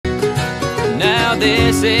Now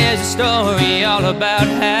this is a story all about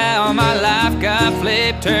how my life got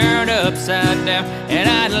flipped, turned upside down. And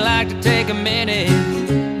I'd like to take a minute,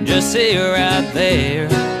 just sit right there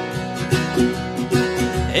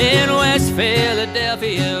in West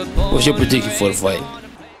Philadelphia. What's your prediction for the fight?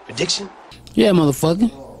 Prediction? Yeah, motherfucker.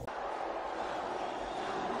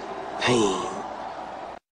 Pain.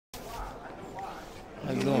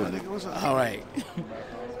 How you doing? All right.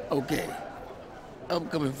 Okay.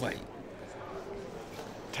 Upcoming fight.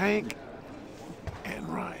 Tank and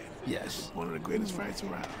Ryan. Yes. One of the greatest fights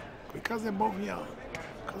around. Because they're both young,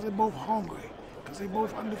 because they're both hungry, because they're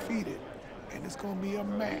both undefeated. And it's going to be a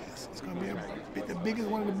mass. It's going to be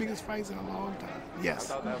one of the biggest fights in a long time. Yes.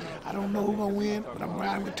 I don't know who's going to win, but I'm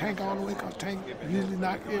riding with Tank all the way because Tank usually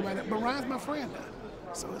knocks everybody out. But Ryan's my friend now.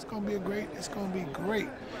 So it's going to be great.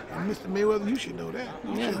 And Mr. Mayweather, you should know that.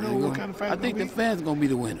 You should know what kind of fight I think the fans are going to be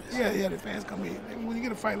the winners. Yeah, the fans going to be. When you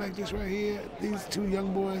get a fight like this right here, these two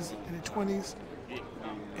young boys in their 20s,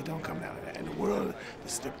 it don't come down to that. In the world,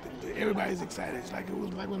 everybody's excited. It's like it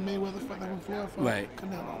was like when Mayweather fought, like when Floyd fought. Right.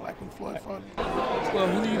 Canelo, like when Floyd fought. Well,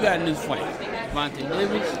 who do you got in this fight? Gervonta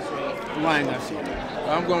Davis, Ryan Garcia.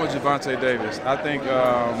 I'm going with Gervonta Davis. I think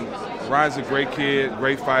Ryan's a great kid,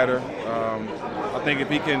 great fighter. I think if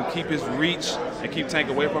he can keep his reach and keep Tank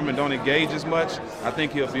away from him and don't engage as much, I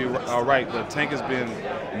think he'll be all right. But Tank has been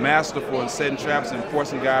masterful in setting traps and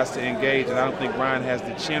forcing guys to engage, and I don't think Ryan has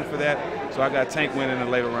the chin for that. So I got Tank winning in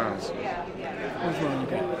the later rounds. Who's wrong you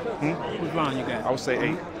got? Who's wrong you got? I would say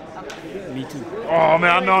 8. Me too. Oh,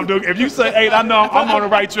 man, I know I'm doing. If you say 8, I know I'm on the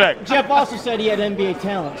right track. Jeff also said he had NBA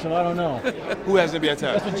talent, so I don't know. Who has NBA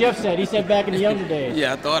talent? That's what Jeff said. He said back in the younger days.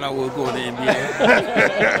 Yeah, I thought I would go to the NBA.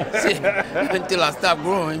 Until I stopped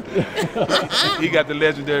growing. He got the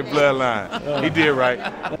legendary bloodline. He did right.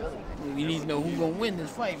 We need to know who's going to win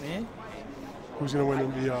this fight, man. Who's going to win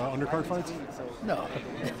in the undercard fights? No,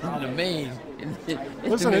 the main.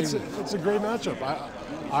 Listen, it's a great matchup.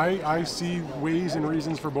 I see ways and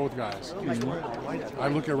reasons for both guys. I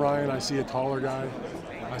look at Ryan, I see a taller guy.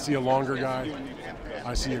 I see a longer guy.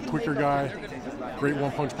 I see a quicker guy. Great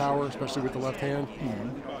one-punch power, especially with the left hand.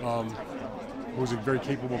 Who's a very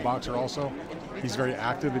capable boxer also. He's very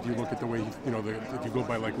active if you look at the way, if you go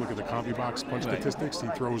by look at the CompuBox punch statistics, he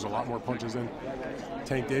throws a lot more punches than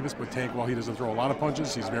Tank Davis, but Tank, while he doesn't throw a lot of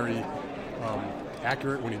punches, he's very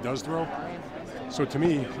accurate when he does throw. So to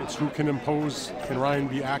me, it's who can Ryan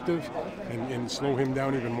be active and slow him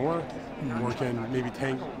down even more, or can maybe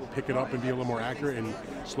Tank pick it up and be a little more accurate and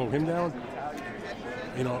slow him down?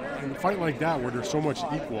 In a fight like that where there's so much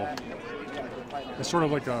equal, it's sort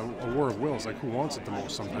of like a war of wills, like who wants it the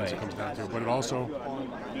most sometimes it comes down to. But it also,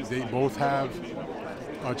 they both have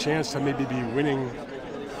a chance to maybe be winning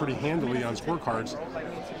pretty handily on scorecards,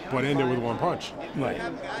 but end it with one punch. Right.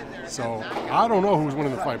 So I don't know who's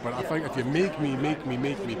winning the fight, but I think if you make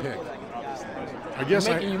me pick, I guess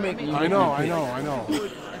I know.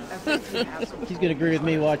 He's going to agree with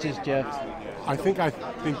me. Watch this, Jeff. I think that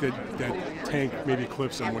Tank maybe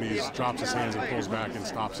clips him when he drops his hands and pulls back and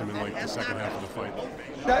stops him in the second half of the fight.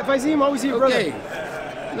 If I see him, I always see a brother. Okay.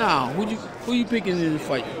 Now, who you picking in the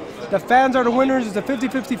fight? The fans are the winners. It's a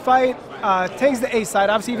 50-50 fight. Tank's the A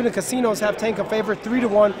side. Obviously, even the casinos have Tank a favorite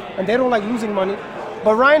 3-1, and they don't like losing money.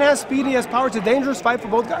 But Ryan has speed. He has power. It's a dangerous fight for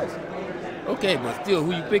both guys. Okay, but still,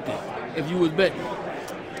 who you picking if you was betting?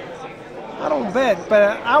 I don't bet,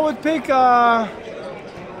 but I would pick, I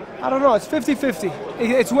don't know, it's 50-50.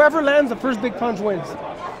 It's whoever lands the first big punch wins.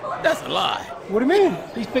 That's a lie. What do you mean?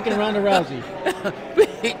 He's picking Ronda Rousey.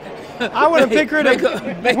 I would have picked her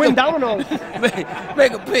to win dominoes.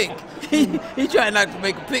 Make a pick. He trying not to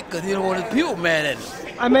make a pick because he don't want his people mad at him.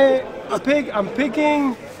 I'm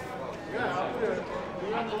picking,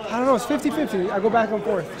 I don't know, it's 50-50. I go back and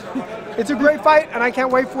forth. It's a great fight, and I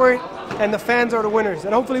can't wait for it. And the fans are the winners.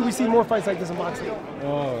 And hopefully we see more fights like this in boxing.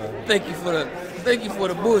 Oh. Thank you for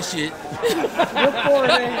the bullshit. Look for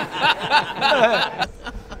it, eh?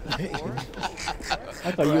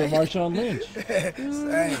 I thought you were Marshawn Lynch.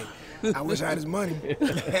 Hey, I wish I had his money.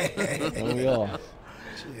 Don't we all?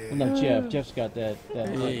 Well, no, Jeff. Jeff's got that.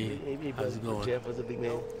 Hey, how's it going? Jeff was a big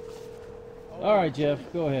man. All right, Jeff.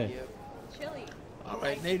 Go ahead. All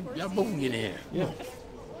right, Nate, y'all both can get in here. Yeah.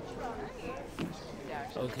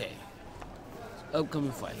 Okay.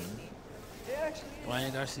 Upcoming fight.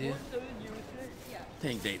 Ryan Garcia,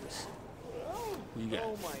 Tank Davis. Who you got?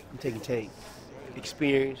 I'm taking Tank.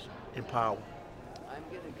 Experience and power.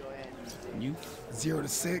 You?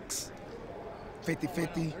 0-6,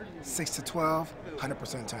 50-50, 6-12,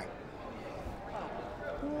 100% Tank.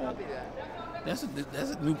 That's a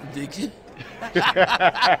new prediction.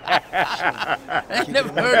 I ain't never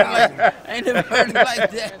heard it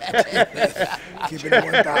like that. Keep it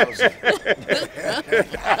at 1,000.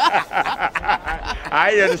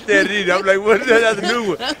 I ain't understand it either. I'm like, what is that? That's a new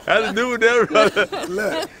one. That's a new one there, brother.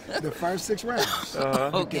 Look, the first 6 rounds.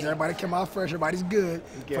 Okay. Everybody come out fresh. Everybody's good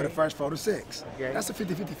for the first 4 to 6. Okay. That's a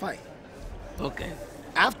 50-50 fight. Okay.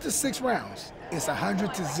 After 6 rounds, it's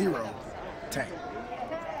 100-0 Tank.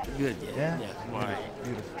 Good. Yeah. Right.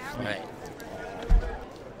 Right.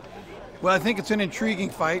 Well, I think it's an intriguing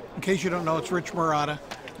fight. In case you don't know, it's Rich Murata,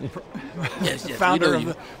 Yes. founder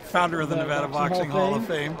of the Nevada Boxing Hall of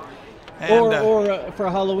Fame. And, or for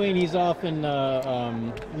Halloween, he's off in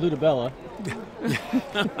Ludabella.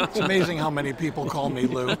 it's amazing how many people call me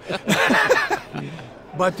Lou.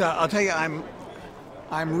 But I'll tell you, I'm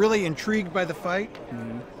really intrigued by the fight.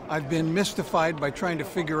 I've been mystified by trying to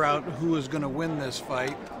figure out who is going to win this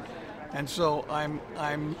fight, and so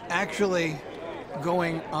I'm actually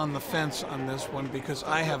going on the fence on this one because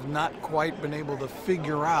I have not quite been able to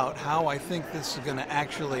figure out how I think this is going to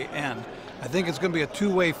actually end. I think it's going to be a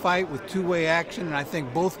two-way fight with two-way action, and I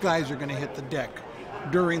think both guys are going to hit the deck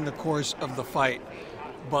during the course of the fight.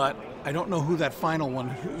 But I don't know who that final one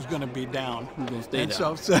who's going to be down. Who's going to stay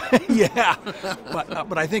down? So yeah.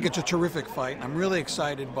 But I think it's a terrific fight. I'm really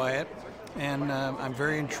excited by it, and I'm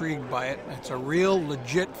very intrigued by it. It's a real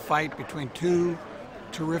legit fight between two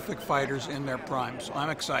terrific fighters in their prime. So I'm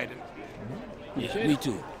excited. Yeah, me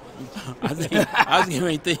too. I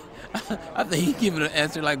think he's giving an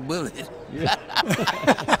answer like Bullet. Yeah.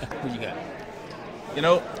 Who you got? You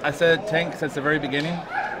know, I said Tank since the very beginning,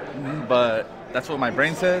 but that's what my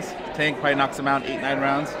brain says. Tank probably knocks him out 8-9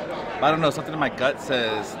 rounds. But I don't know, something in my gut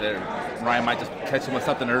says that Ryan might just catch him with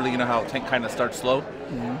something early. You know how Tank kind of starts slow?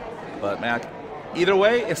 But, man, either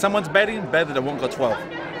way, if someone's betting, bet that it won't go 12.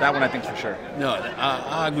 That one I think for sure. No,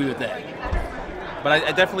 I agree with that. But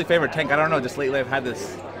I definitely favor Tank. I don't know, just lately I've had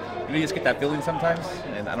this, you just get that feeling sometimes,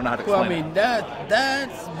 and I don't know how to explain Well, I mean,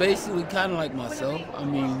 that's basically kind of like myself. I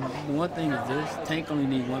mean, the one thing is this, Tank only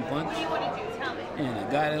needs one punch, and a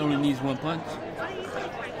guy that only needs one punch,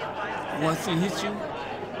 once he hits you,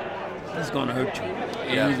 it's going to hurt you.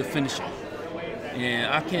 And he's a finisher.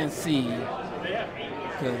 And I can't see,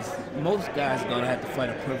 because most guys are going to have to fight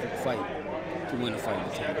a perfect fight to win a fight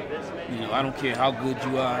with Tank. You know, I don't care how good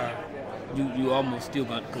you are, you almost still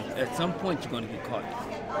going to, because at some point you're going to get caught.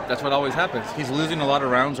 That's what always happens. He's losing a lot of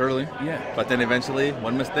rounds early. Yeah. But then eventually,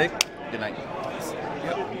 one mistake, good night.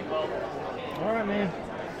 All right, man.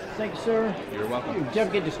 Thank you, sir. You're welcome. Jeff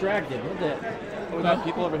get distracted. What that? We got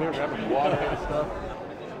people over here grabbing water and stuff.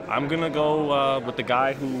 I'm going to go with the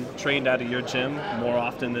guy who trained out of your gym more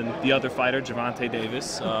often than the other fighter, Gervonta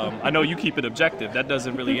Davis. I know you keep it objective. That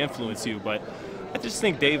doesn't really influence you, but I just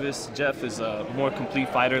think Jeff is a more complete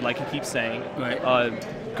fighter, like he keeps saying. Right.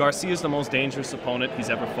 Garcia is the most dangerous opponent he's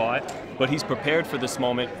ever fought, but he's prepared for this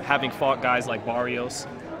moment, having fought guys like Barrios.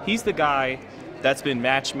 He's the guy that's been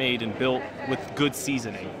match-made and built with good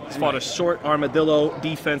seasoning. He's fought a short armadillo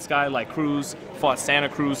defense guy like Cruz, fought Santa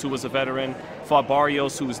Cruz, who was a veteran, fought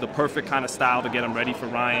Barrios, who was the perfect kind of style to get him ready for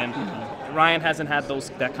Ryan. Ryan hasn't had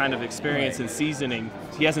that kind of experience in seasoning.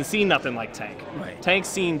 He hasn't seen nothing like Tank. Tank's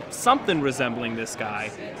seen something resembling this guy,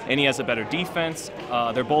 and he has a better defense.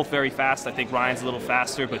 They're both very fast. I think Ryan's a little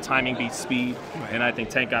faster, but timing beats speed, and I think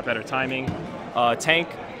Tank got better timing. Tank,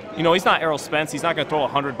 you know, he's not Errol Spence. He's not going to throw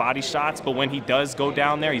 100 body shots, but when he does go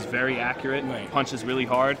down there, he's very accurate, punches really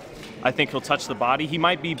hard. I think he'll touch the body. He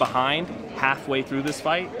might be behind halfway through this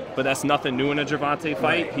fight, but that's nothing new in a Gervonta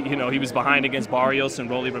fight. He was behind against Barrios and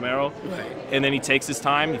Rolly Romero, and then he takes his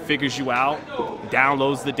time, he figures you out,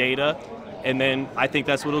 downloads the data, and then I think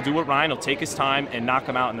that's what he'll do with Ryan. He'll take his time and knock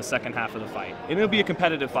him out in the second half of the fight. And it'll be a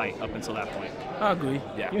competitive fight up until that point. I agree.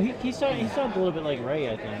 Yeah. You know, he sounds a little bit like Ray,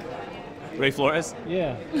 I think. Ray Flores?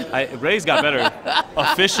 Yeah. Ray's got better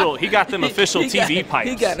official. He got them official TV pipes.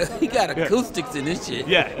 He got acoustics in this shit.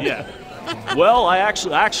 Yeah. Well, I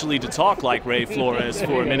actually to talk like Ray Flores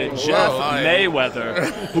for a minute, Jeff Mayweather,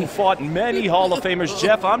 who fought many Hall of Famers.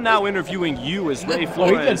 Jeff, I'm now interviewing you as Ray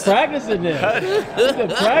Flores. Oh, he's been practicing this. He's been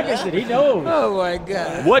practicing. He knows. Oh my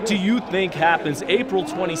God. What do you think happens April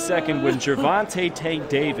 22nd when Gervonta Tank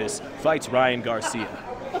Davis fights Ryan Garcia?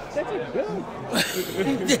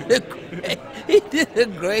 He did a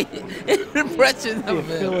great impression of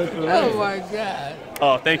it. Oh my God.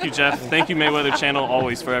 Oh, thank you, Jeff. Thank you, Mayweather Channel,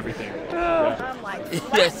 always for everything.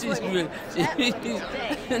 Yes, she's good.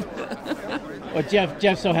 Well,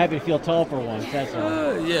 Jeff's so happy to feel tall for once. That's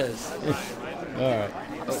all. Yes. All right.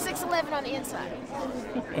 6'11" on the inside.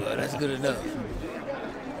 Well, that's good enough.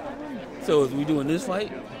 So, is we doing this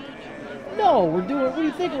fight? No, we're doing. What do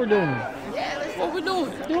you think we're doing? Yeah, let's What we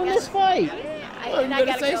doing? Doing this fight. You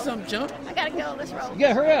better say something, chump. I gotta go. Let's roll. You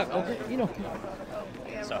gotta hurry up. Okay, you know.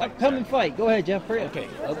 Upcoming fight. Go ahead, Jeff. Hurry up. Okay,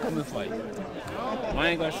 upcoming fight.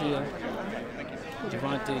 Ryan Garcia,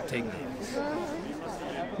 Gervonta, Tank Davis.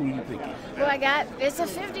 Who you picking? Well, it's a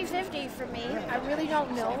 50-50 for me. I really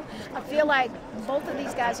don't know. I feel like both of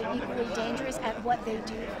these guys are equally dangerous at what they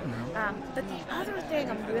do. But the other thing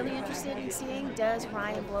I'm really interested in seeing, does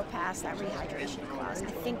Ryan blow past that rehydration clause? I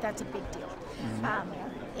think that's a big deal.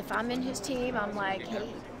 If I'm in his team, I'm like, hey,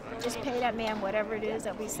 just pay that man whatever it is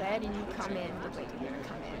that we said, and you come in the way you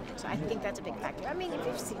come in. So I think that's a big factor. I mean,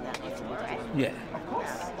 you've seen that before, right? Yeah.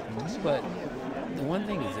 But the one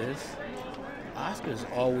thing is this. Oscar's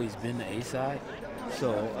always been the A side,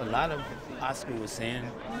 so a lot of Oscar was saying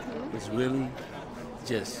was really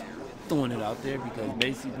just throwing it out there because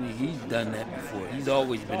basically he's done that before. He's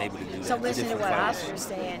always been able to do that. So listen to what fighters. Oscar's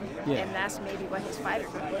saying, and that's maybe what his fighter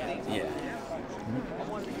group would. Yeah.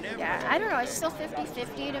 Yeah, I don't know. It's still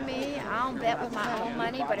 50-50 to me. I don't bet with my own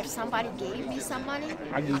money, but if somebody gave me some money,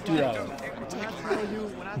 I give you $2. I'm taking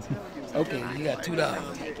it. Okay, you got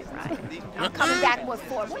 $2. Take it, right? I'm coming back with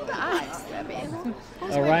 4. What are the odds? I mean,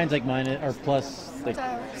 Ryan's like minus or plus. Like,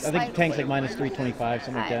 I think slightly. Tank's like minus 325,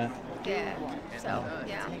 something like that. Yeah. So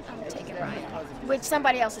yeah, I'm taking Ryan. Which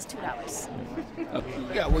somebody else is $2. Okay,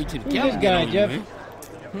 you gotta wait till the Who's count this get guy, on you, Jeff? man.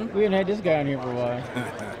 We haven't had this guy on here for a while.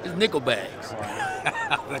 It's nickel bags.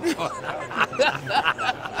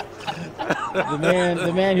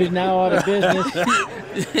 the man who's now out of business.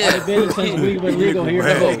 Out of business since we were legal here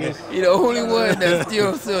in Vegas. You're the only one that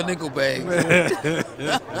still sell nickel bags.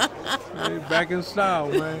 Hey, back in style,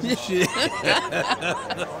 man. Shit.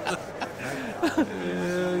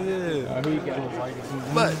 Who you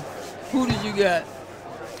got? But who did you got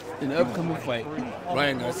in the upcoming fight?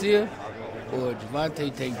 Ryan Garcia or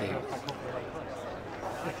Gervonta Tank Davis?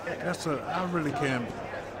 I really can't.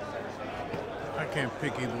 I can't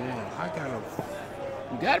pick either one.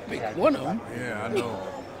 You gotta pick one of them. Yeah, I know.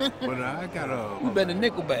 But I gotta. You bet a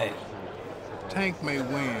nickel bag. Tank may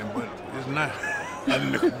win, but it's not.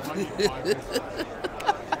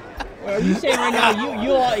 Well, are you saying right now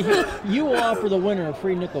you will offer the winner a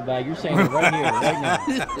free nickel bag? You're saying it right here, right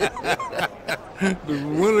now. The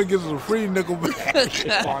winner gets a free nickel bag.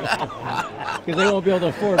 Because they won't be able to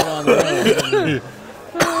afford it on their own.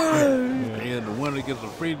 Yeah, the winner gets a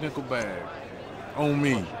free nickel bag on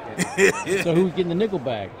me. So who's getting the nickel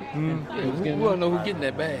bag? Yeah, we want to know who's getting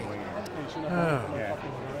that bag.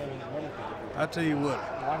 I tell you what,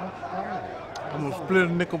 I'm gonna split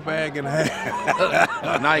a nickel bag in half.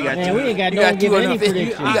 Now you got Man, we ain't got no give any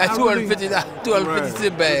prediction. You got 250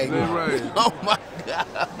 cent bag. Right. Oh my God.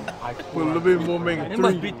 Put a little bit more, make it There 3.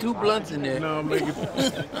 must be 2 blunts in there. No, make it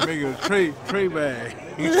a tray bag.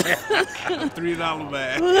 $3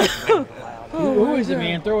 bag. Who is it,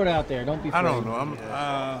 man? Throw it out there. Don't be afraid. I don't know.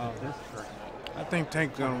 I think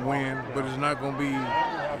Tank's gonna win, but it's not gonna be.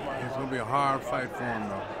 It's gonna be a hard fight for him,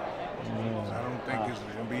 though. I don't think it's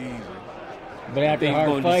gonna be easy. But after a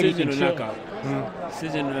hard fight, he can decision or chill. knockout.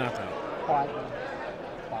 Decision or knockout.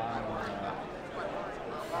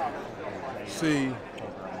 See,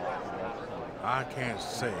 I can't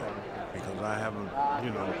say because I haven't,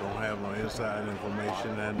 don't have no inside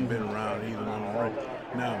information. I haven't been around either on the ring.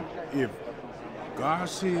 Now, if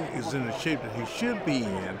Garcia is in the shape that he should be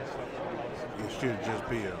in, it should just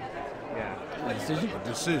be a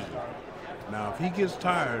decision. Now, if he gets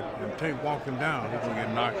tired and Tank walking down, he's gonna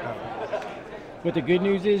get knocked out. But the good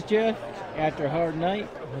news is, Jeff, after a hard night,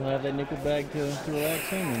 he'll have that nickel bag to relax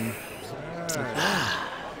him.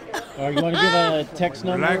 Or you want to give a text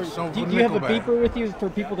number? Relax over Do you have a Nickelback. beeper with you for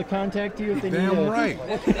people to contact you if they Damn need right.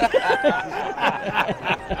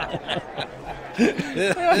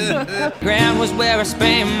 Ground was where I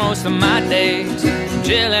spent most of my days,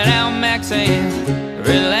 chilling out, maxing,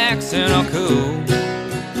 relaxing or cool.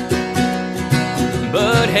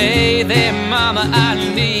 But hey there, mama, I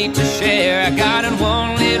need to share. I got in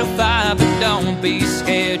one little fight, but don't be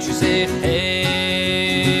scared. She said, hey.